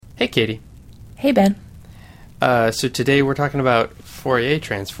Katie. Hey, Ben. So today we're talking about Fourier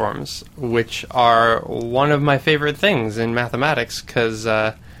transforms, which are one of my favorite things in mathematics because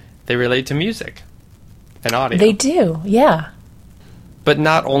they relate to music and audio. They do, yeah. But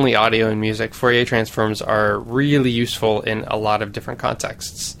not only audio and music. Fourier transforms are really useful in a lot of different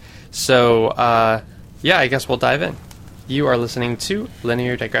contexts. So, I guess we'll dive in. You are listening to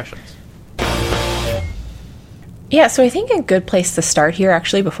Linear Digressions. Yeah, so I think a good place to start here,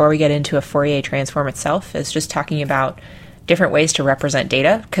 actually, before we get into a Fourier transform itself, is just talking about different ways to represent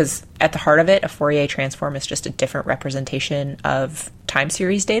data, because at the heart of it, a Fourier transform is just a different representation of time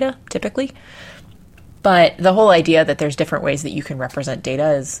series data, typically. But the whole idea that there's different ways that you can represent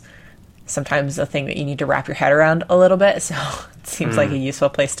data is sometimes a thing that you need to wrap your head around a little bit, so it seems like a useful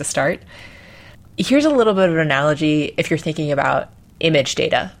place to start. Here's a little bit of an analogy if you're thinking about image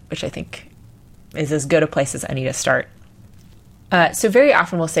data, which I think is as good a place as any to start. So very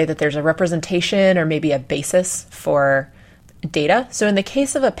often we'll say that there's a representation or maybe a basis for data. So in the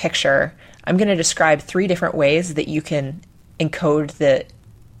case of a picture, I'm going to describe 3 different ways that you can encode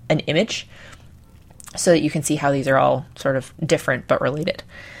an image so that you can see how these are all sort of different but related.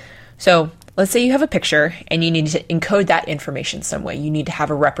 So let's say you have a picture and you need to encode that information some way. You need to have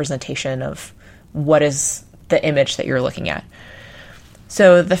a representation of what is the image that you're looking at.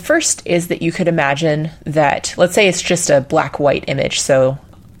 So the first is that you could imagine that, let's say it's just a black-white image. So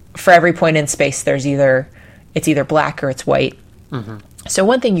for every point in space, it's either black or it's white. Mm-hmm. So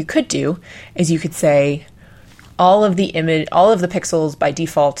one thing you could do is you could say all of the pixels by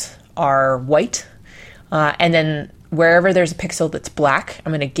default are white, and then wherever there's a pixel that's black,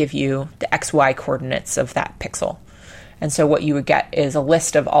 I'm going to give you the XY coordinates of that pixel. And so what you would get is a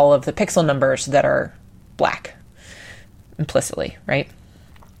list of all of the pixel numbers that are black, implicitly, right?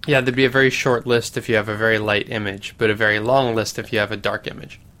 Yeah, there'd be a very short list if you have a very light image, but a very long list if you have a dark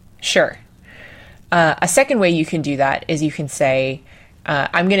image. Sure. A second way you can do that is you can say,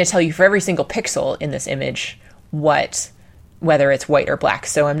 I'm going to tell you for every single pixel in this image whether it's white or black.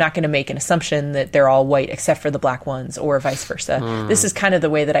 So I'm not going to make an assumption that they're all white except for the black ones or vice versa. This is kind of the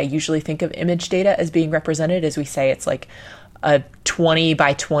way that I usually think of image data as being represented, as we say it's like a 20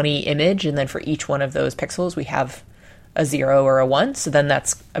 by 20 image, and then for each one of those pixels we have a 0 or a 1. So then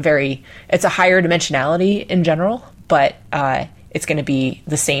it's a higher dimensionality in general, but it's going to be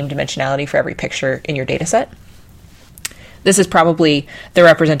the same dimensionality for every picture in your data set. This is probably the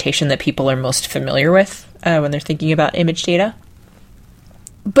representation that people are most familiar with when they're thinking about image data.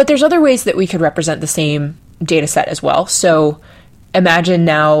 But there's other ways that we could represent the same data set as well. So imagine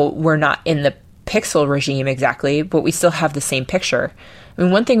now we're not in the pixel regime exactly, but we still have the same picture. I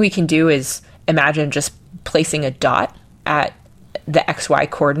mean, one thing we can do is imagine just placing a dot at the XY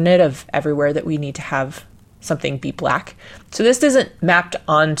coordinate of everywhere that we need to have something be black. So this isn't mapped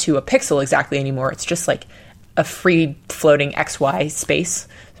onto a pixel exactly anymore. It's just like a free floating XY space.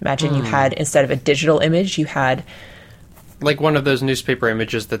 Imagine you had, instead of a digital image, you had like one of those newspaper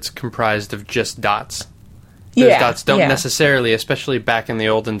images that's comprised of just dots. Those dots don't necessarily, especially back in the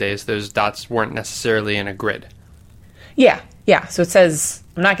olden days, those dots weren't necessarily in a grid. Yeah. So it says,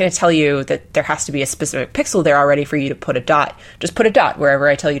 I'm not going to tell you that there has to be a specific pixel there already for you to put a dot. Just put a dot wherever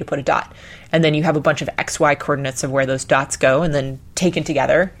I tell you to put a dot. And then you have a bunch of XY coordinates of where those dots go, and then taken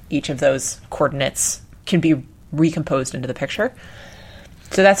together, each of those coordinates can be recomposed into the picture.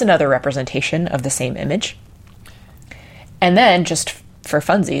 So that's another representation of the same image. And then, just for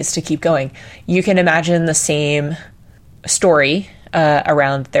funsies, to keep going, you can imagine the same story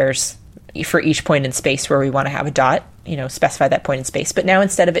around for each point in space where we want to have a dot, specify that point in space. But now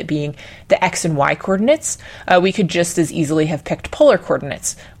instead of it being the X and Y coordinates, we could just as easily have picked polar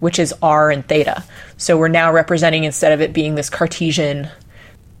coordinates, which is R and theta. So we're now representing, instead of it being this Cartesian,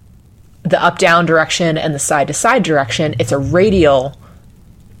 the up-down direction and the side-to-side direction, it's a radial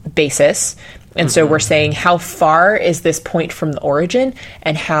basis. And so we're saying how far is this point from the origin,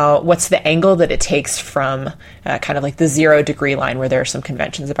 and what's the angle that it takes from kind of like the 0 degree line, where there are some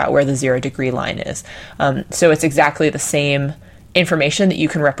conventions about where the 0 degree line is. So it's exactly the same information that you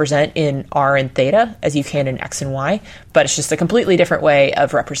can represent in R and theta as you can in X and Y, but it's just a completely different way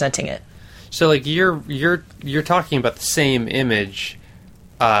of representing it. So like you're talking about the same image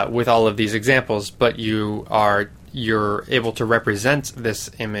with all of these examples, but you're able to represent this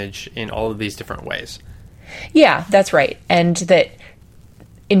image in all of these different ways. Yeah, that's right. And that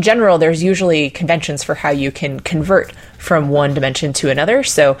in general, there's usually conventions for how you can convert from one dimension to another.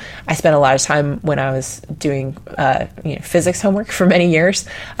 So I spent a lot of time when I was doing physics homework for many years,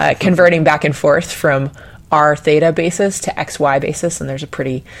 converting back and forth from R theta basis to XY basis. And there's a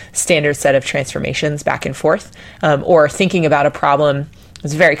pretty standard set of transformations back and forth. Or thinking about a problem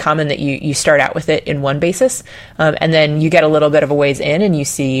It's very common that you start out with it in one basis, and then you get a little bit of a ways in and you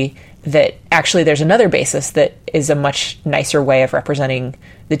see that actually there's another basis that is a much nicer way of representing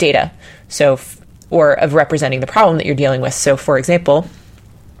the data. Or of representing the problem that you're dealing with. So for example,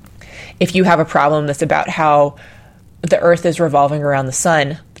 if you have a problem that's about how the Earth is revolving around the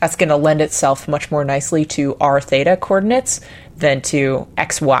sun, that's going to lend itself much more nicely to r theta coordinates than to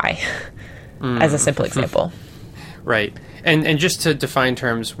xy, as a simple example. Right. And just to define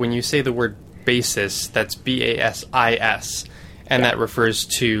terms, when you say the word basis, that's basis, and that refers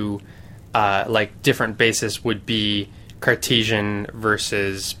to like different basis would be Cartesian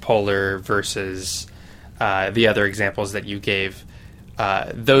versus polar versus the other examples that you gave.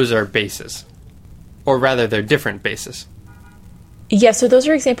 Those are bases. Or rather, they're different bases. Yeah, so those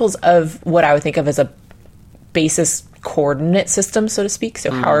are examples of what I would think of as a basis coordinate system, so to speak.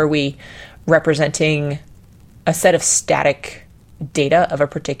 So how are we representing a set of static data of a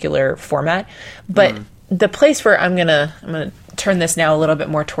particular format? But the place where I'm gonna turn this now a little bit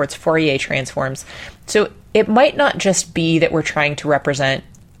more towards Fourier transforms. So it might not just be that we're trying to represent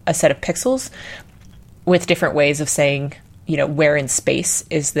a set of pixels with different ways of saying, where in space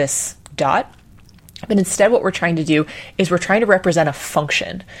is this dot? But instead what we're trying to do is we're trying to represent a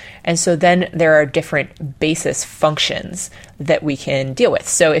function. And so then there are different basis functions that we can deal with.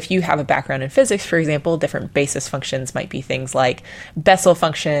 So if you have a background in physics, for example, different basis functions might be things like Bessel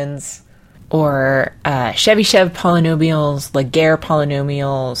functions or Chebyshev polynomials, Laguerre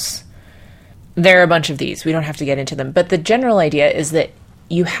polynomials. There are a bunch of these. We don't have to get into them. But the general idea is that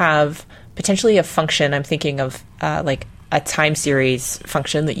you have potentially a function. I'm thinking of like a time series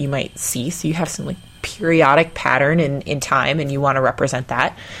function that you might see. So you have some periodic pattern in time and you want to represent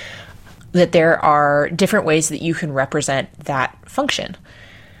that. That there are different ways that you can represent that function.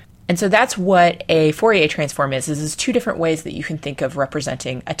 And so that's what a Fourier transform is two different ways that you can think of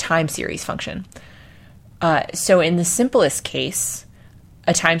representing a time series function. So in the simplest case,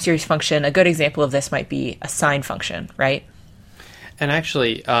 a time series function, a good example of this might be a sine function, right? And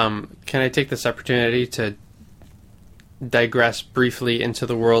actually, can I take this opportunity to digress briefly into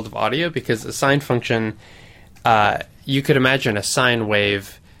the world of audio? Because a sine function, you could imagine a sine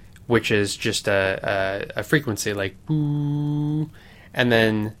wave, which is just a frequency like boo, and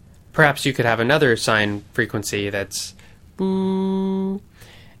then perhaps you could have another sine frequency that's boo.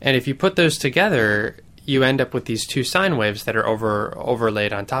 And if you put those together, you end up with these two sine waves that are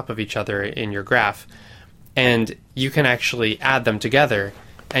overlaid on top of each other in your graph. And you can actually add them together,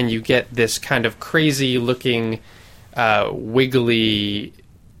 and you get this kind of crazy-looking, wiggly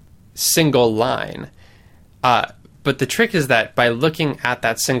single line. But the trick is that by looking at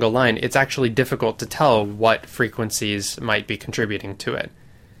that single line, it's actually difficult to tell what frequencies might be contributing to it.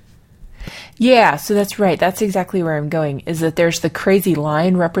 Yeah, so that's right. That's exactly where I'm going, is that there's the crazy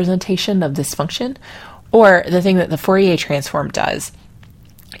line representation of this function, or the thing that the Fourier transform does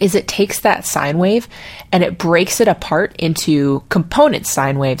is it takes that sine wave and it breaks it apart into component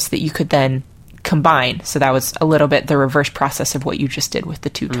sine waves that you could then combine. So that was a little bit the reverse process of what you just did with the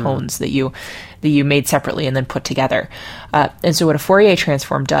two tones that you made separately and then put together. And so what a Fourier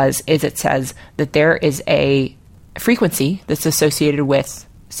transform does is it says that there is a frequency that's associated with,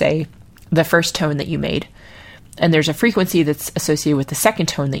 say, the first tone that you made, and there's a frequency that's associated with the second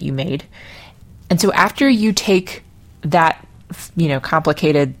tone that you made. And so after you take that,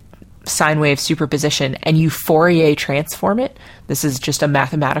 complicated sine wave superposition and you Fourier transform it, this is just a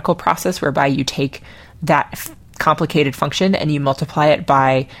mathematical process whereby you take that complicated function and you multiply it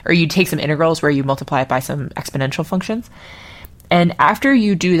by, or you take some integrals where you multiply it by some exponential functions. And after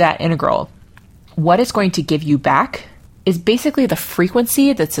you do that integral, what it's going to give you back is basically the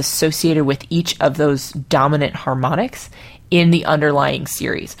frequency that's associated with each of those dominant harmonics in the underlying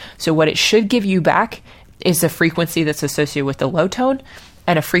series. So what it should give you back is a frequency that's associated with the low tone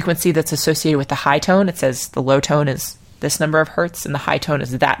and a frequency that's associated with the high tone. It says the low tone is this number of hertz and the high tone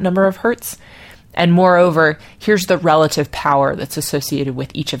is that number of hertz. And moreover, here's the relative power that's associated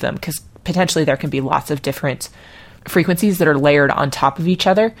with each of them, because potentially there can be lots of different frequencies that are layered on top of each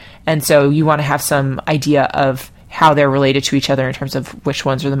other. And so you want to have some idea of how they're related to each other in terms of which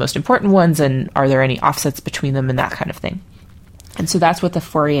ones are the most important ones and are there any offsets between them and that kind of thing. And so that's what the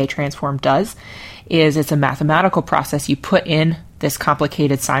Fourier transform does, is it's a mathematical process. You put in this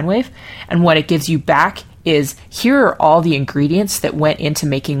complicated sine wave, and what it gives you back is here are all the ingredients that went into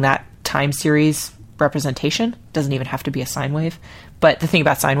making that time series representation. It doesn't even have to be a sine wave. But the thing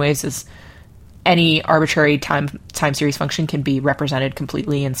about sine waves is any arbitrary time series function can be represented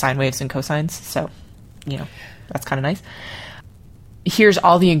completely in sine waves and cosines. So, that's kind of nice. here's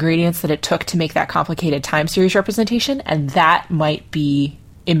all the ingredients that it took to make that complicated time series representation, and that might be,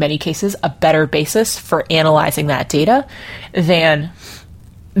 in many cases, a better basis for analyzing that data than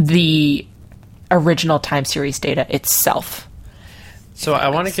the original time series data itself. So I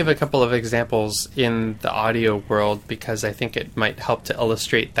want to give a couple of examples in the audio world because I think it might help to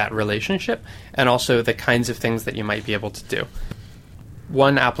illustrate that relationship and also the kinds of things that you might be able to do.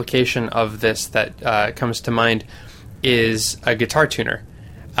 One application of this that comes to mind is a guitar tuner.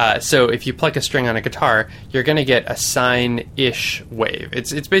 So if you pluck a string on a guitar, you're going to get a sine-ish wave.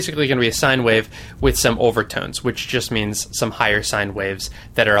 It's basically going to be a sine wave with some overtones, which just means some higher sine waves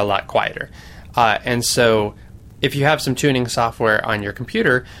that are a lot quieter. And so if you have some tuning software on your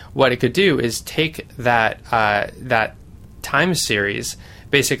computer, what it could do is take that time series,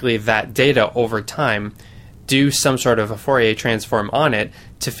 basically that data over time, do some sort of a Fourier transform on it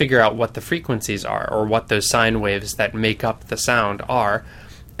to figure out what the frequencies are or what those sine waves that make up the sound are,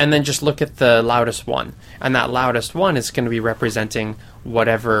 and then just look at the loudest one. And that loudest one is going to be representing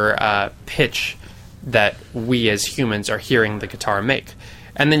whatever pitch that we as humans are hearing the guitar make.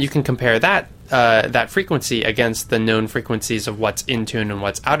 And then you can compare that frequency against the known frequencies of what's in tune and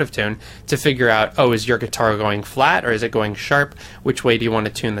what's out of tune to figure out, is your guitar going flat or is it going sharp? Which way do you want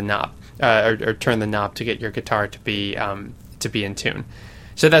to tune the knob or turn the knob to get your guitar to be in tune?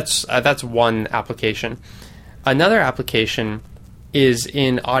 So that's one application. Another application is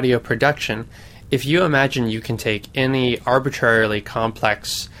in audio production. If you imagine you can take any arbitrarily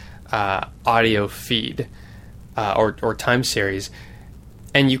complex audio feed or time series,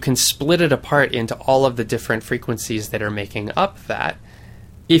 and you can split it apart into all of the different frequencies that are making up that,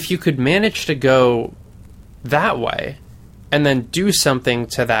 if you could manage to go that way and then do something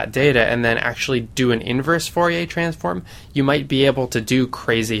to that data and then actually do an inverse Fourier transform, you might be able to do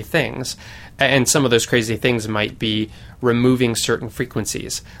crazy things. And some of those crazy things might be removing certain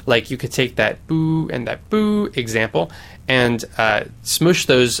frequencies. Like you could take that boo and that boo example and smoosh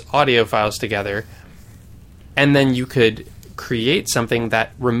those audio files together, and then you could create something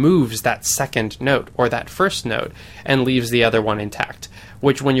that removes that second note or that first note and leaves the other one intact,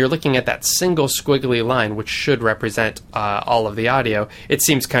 which when you're looking at that single squiggly line, which should represent all of the audio, it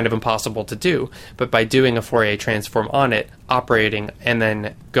seems kind of impossible to do. But by doing a Fourier transform on it, operating, and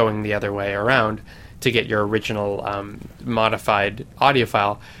then going the other way around to get your original modified audio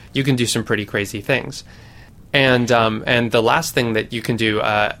file, you can do some pretty crazy things. And the last thing that you can do,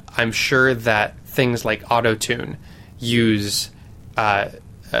 I'm sure that things like auto-tune use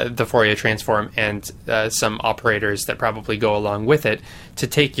the Fourier transform and some operators that probably go along with it to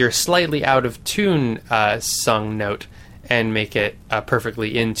take your slightly out of tune sung note and make it a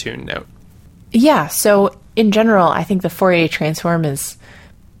perfectly in tune note. Yeah, so in general, I think the Fourier transform is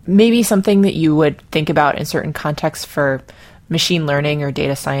maybe something that you would think about in certain contexts for machine learning or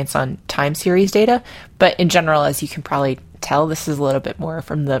data science on time series data. But in general, as you can probably tell, this is a little bit more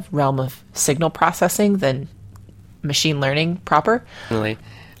from the realm of signal processing than machine learning proper.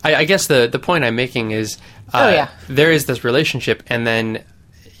 I guess the point I'm making is there is this relationship, and then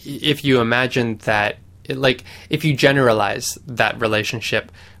if you imagine that, if you generalize that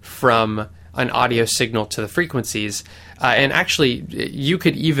relationship from an audio signal to the frequencies, and actually you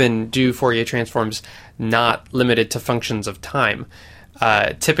could even do Fourier transforms not limited to functions of time.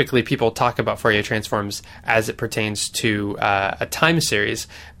 Typically people talk about Fourier transforms as it pertains to a time series,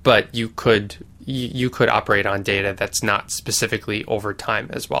 but you could operate on data that's not specifically over time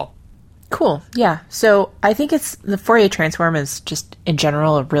as well. Cool. Yeah. So I think the Fourier transform is just in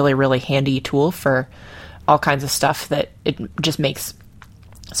general a really, really handy tool for all kinds of stuff that it just makes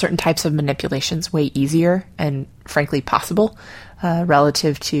certain types of manipulations way easier and frankly possible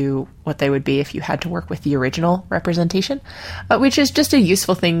relative to what they would be if you had to work with the original representation, which is just a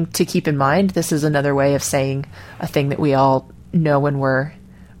useful thing to keep in mind. This is another way of saying a thing that we all know when we're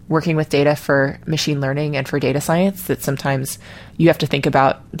working with data for machine learning and for data science, that sometimes you have to think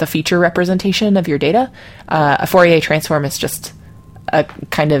about the feature representation of your data. A Fourier transform is just a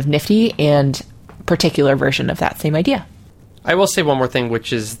kind of nifty and particular version of that same idea. I will say one more thing,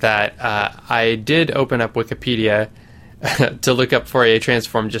 which is that I did open up Wikipedia to look up Fourier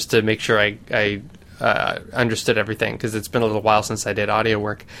transform just to make sure I understood everything, because it's been a little while since I did audio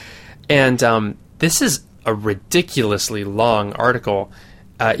work. And this is a ridiculously long article.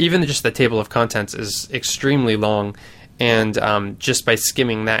 Even just the table of contents is extremely long, and just by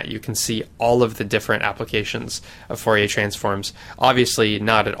skimming that, you can see all of the different applications of Fourier transforms. Obviously,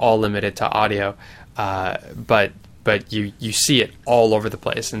 not at all limited to audio, but you see it all over the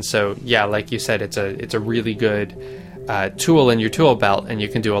place. And so, yeah, like you said, it's a really good tool in your tool belt, and you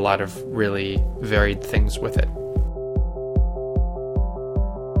can do a lot of really varied things with it.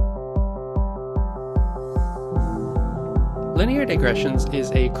 Linear Digressions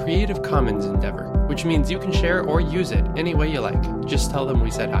is a Creative Commons endeavor, which means you can share or use it any way you like. Just tell them we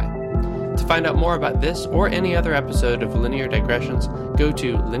said hi. To find out more about this or any other episode of Linear Digressions, go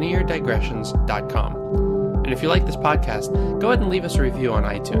to lineardigressions.com. And if you like this podcast, go ahead and leave us a review on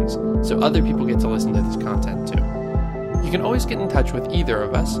iTunes so other people get to listen to this content too. You can always get in touch with either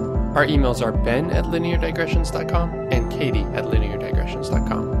of us. Our emails are ben@lineardigressions.com and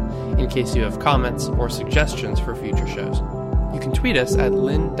katie@lineardigressions.com in case you have comments or suggestions for future shows. You can tweet us at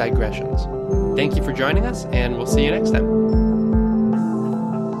lindigressions. Thank you for joining us, and we'll see you next time.